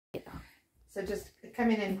So just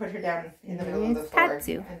come in and put her down in the middle of the floor.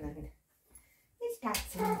 Tatsu. And then it's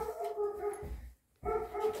Tatsu.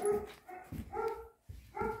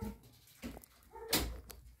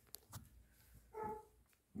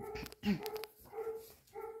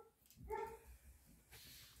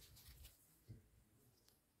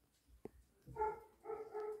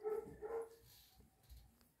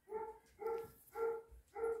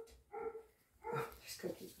 Oh, there's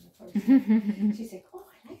cookies on the floor. She's like, oh,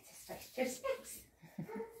 I like this stuff. There's snacks.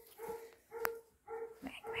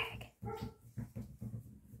 Wag, wag.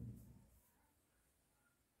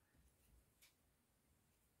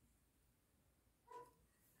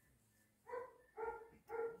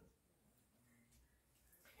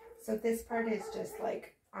 So this part is just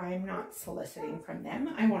like, I'm not soliciting from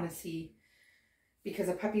them. I want to see, because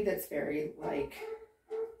a puppy that's very like,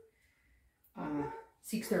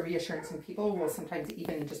 seeks their reassurance in people will sometimes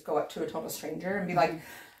even just go up to a total stranger and be like, I'm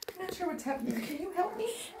not sure what's happening. Can you help me?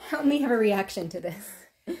 Help me have a reaction to this.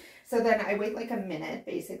 So then I wait like a minute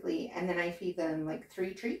basically, and then I feed them like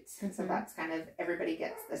 3 treats. Mm-hmm. So that's kind of, everybody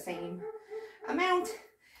gets the same amount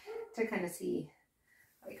to kind of see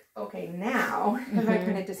like, okay, now, if I'm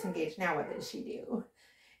going to disengage, now what does she do?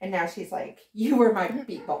 And now she's like, you were my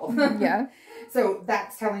people. Yeah. So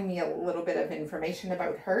that's telling me a little bit of information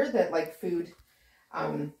about her, that like food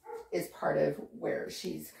is part of where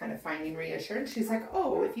she's kind of finding reassurance. She's like,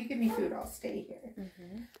 oh, if you give me food, I'll stay here.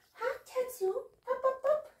 Mm-hmm. Hi, Tatsu. Up, up,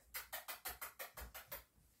 up.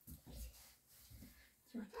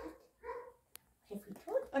 What have we got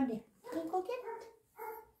on there? Can you go get it?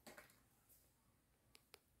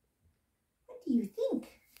 What do you think?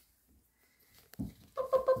 Up,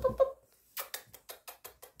 up, up, up, up.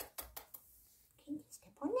 Can you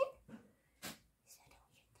step on it? Is that all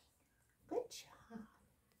you think? Good job.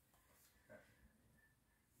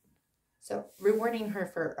 So rewarding her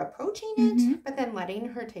for approaching it, but then letting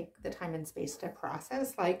her take the time and space to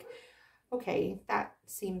process, like, okay, that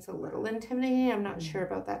seems a little intimidating. I'm not sure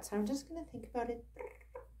about that, so I'm just going to think about it.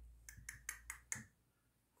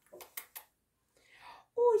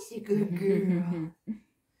 Oh, she's a good girl.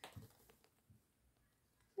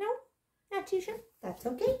 No? Not too sure? That's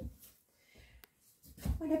okay.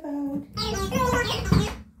 What about...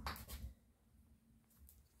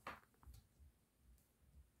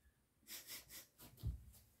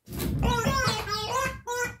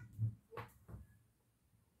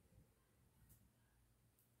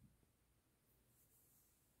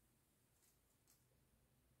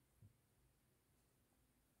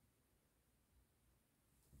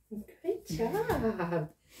 Good job.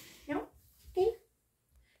 No? Okay.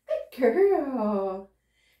 Good girl.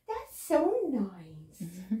 That's so nice.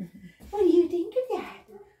 What do you think of that?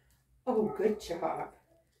 Oh, good job.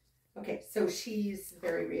 Okay, so she's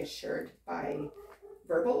very reassured by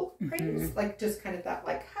verbal praise, like just kind of that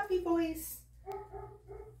like happy voice.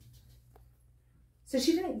 So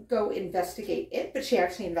she didn't go investigate it, but she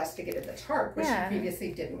actually investigated the tarp, which she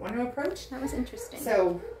previously didn't want to approach. That was interesting.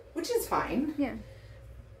 So, which is fine. Yeah.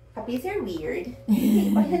 Puppies are weird. Oh,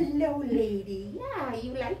 hello, lady. Yeah,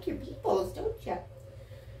 you like your peoples, don't you?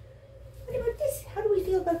 What about this? How do we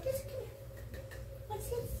feel about this? Come here. What's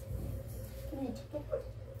this? Can I take it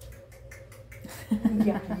out?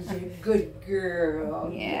 Yeah, you're a good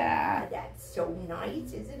girl. Yeah. That's so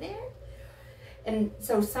nice, isn't it? And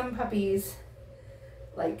so some puppies,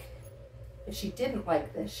 like, if she didn't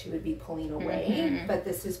like this, she would be pulling away. But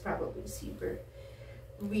this is probably super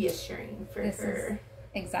reassuring for her.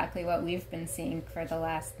 Exactly what we've been seeing for the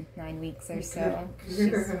last 9 weeks or so. She's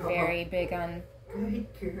very big on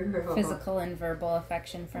physical and verbal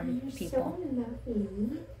affection from people. So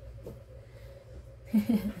lovely.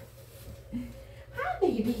 Hi,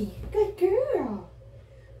 baby. Good girl.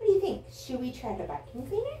 What do you think? Should we try the vacuum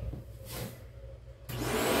cleaner?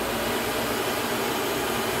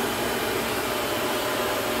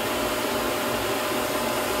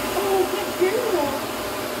 Oh, good girl.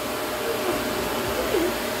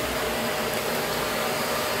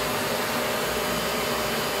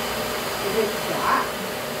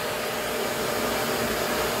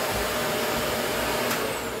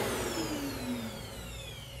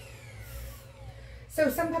 So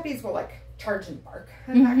some puppies will like charge and bark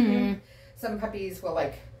and vacuum. Some puppies will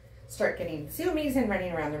like start getting zoomies and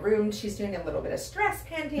running around the room. She's doing a little bit of stress,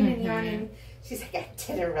 panting and yawning. She's like, I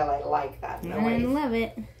didn't really like that noise. I love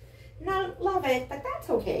it. Not love it, but that's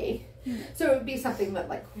okay. So it would be something that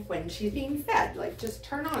like when she's being fed, like just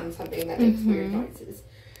turn on something that makes weird noises.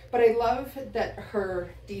 But I love that her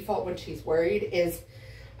default when she's worried is,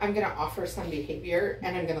 I'm going to offer some behavior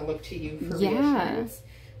and I'm going to look to you for reassurance,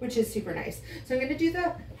 which is super nice. So I'm going to do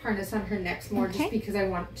the harness on her next more just because I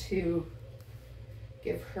want to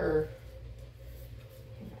give her.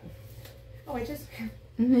 Hang on. Oh, I just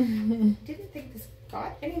didn't think this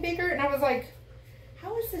got any bigger, and I was like,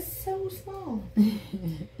 how is this so small?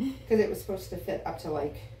 Because it was supposed to fit up to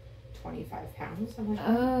like 25 pounds. I'm like,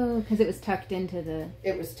 oh, because it was tucked into the...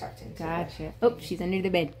 It was tucked into. Gotcha. Oh, she's under the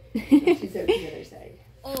bed. She's out the other side.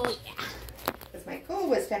 Oh, yeah. Because my goal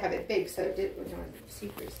was to have it big, so it did not see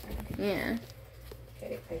first time. Yeah.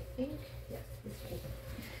 Okay, I think, yes, this way.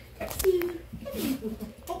 Tatsu.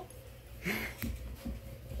 Oh.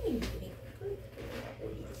 He's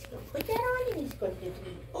going to put that on and he's going to be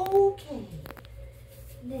okay.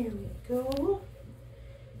 There we go.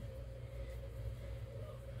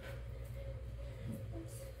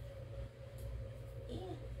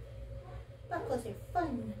 Yeah. Buckles are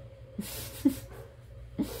fun.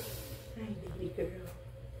 Hi, baby girl.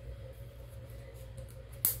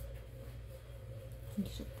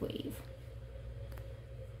 Just wave.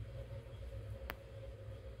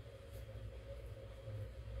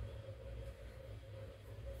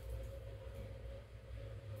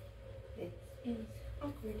 It is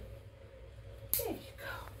awkward. There you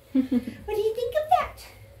go. What do you think of that?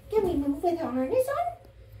 Can we move with the harness on?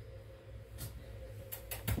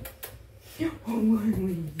 Oh,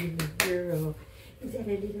 my girl. Is that a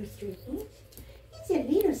little strange? It's a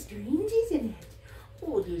little strange, isn't it?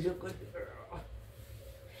 Oh, she's a good girl.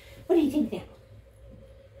 What do you think now?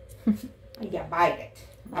 Oh, yeah, bite it.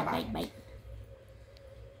 Bite.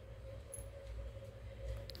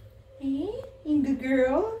 Hey, you good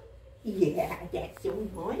girl? Yeah, that's so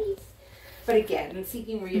nice. But again,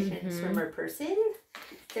 seeking reassurance from her person.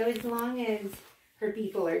 So as long as her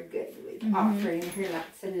people are good with offering her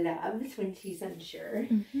lots of loves when she's unsure.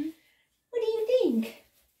 What do you think?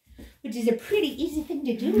 Which is a pretty easy thing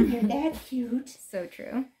to do when you're that cute. So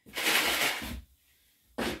true.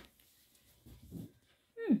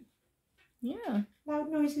 Yeah. Loud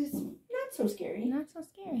noises, not so scary. Not so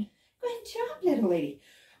scary. Good job, little lady.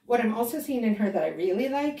 What I'm also seeing in her that I really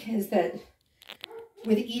like is that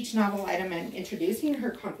with each novel item I'm introducing, her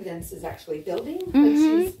confidence is actually building. Like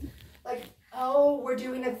she's like, oh, we're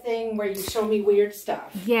doing a thing where you show me weird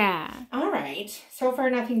stuff. Yeah. All right. So far,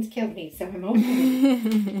 nothing's killed me, so I'm okay.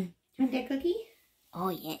 You want that cookie? Oh,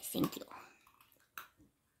 yes. Thank you.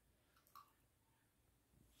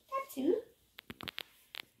 Tatsu.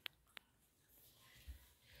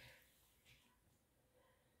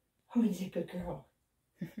 Oh, he's a good girl.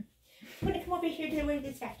 Want to come over here to where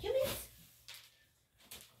this vacuum is?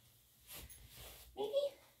 Maybe?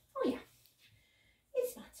 Oh, yeah.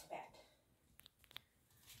 It's not so bad.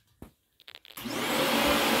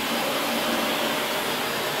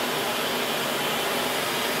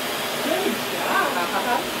 Good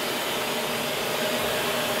job.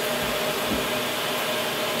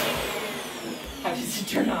 How does it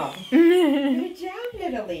turn off? Good job,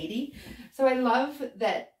 little lady. So I love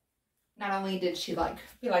that not only did she like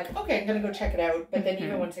be like, okay, I'm going to go check it out, but then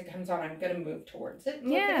even once it comes on, I'm going to move towards it.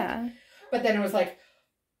 Yeah. But then it was like,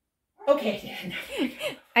 okay.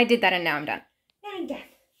 I did that and now I'm done. Now I'm done.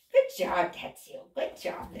 Good job, Tatsu. Good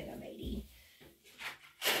job, little lady.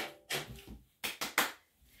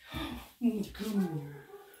 Come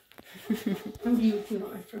here. How do you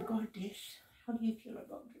feel? I forgot this. How do you feel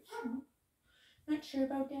about this? Not sure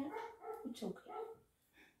about that? It's okay.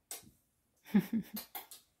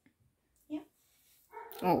 Yeah.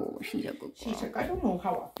 Oh, she's a good girl. She's like, I don't know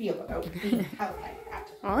how I feel about being held like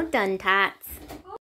that. All done, Tats.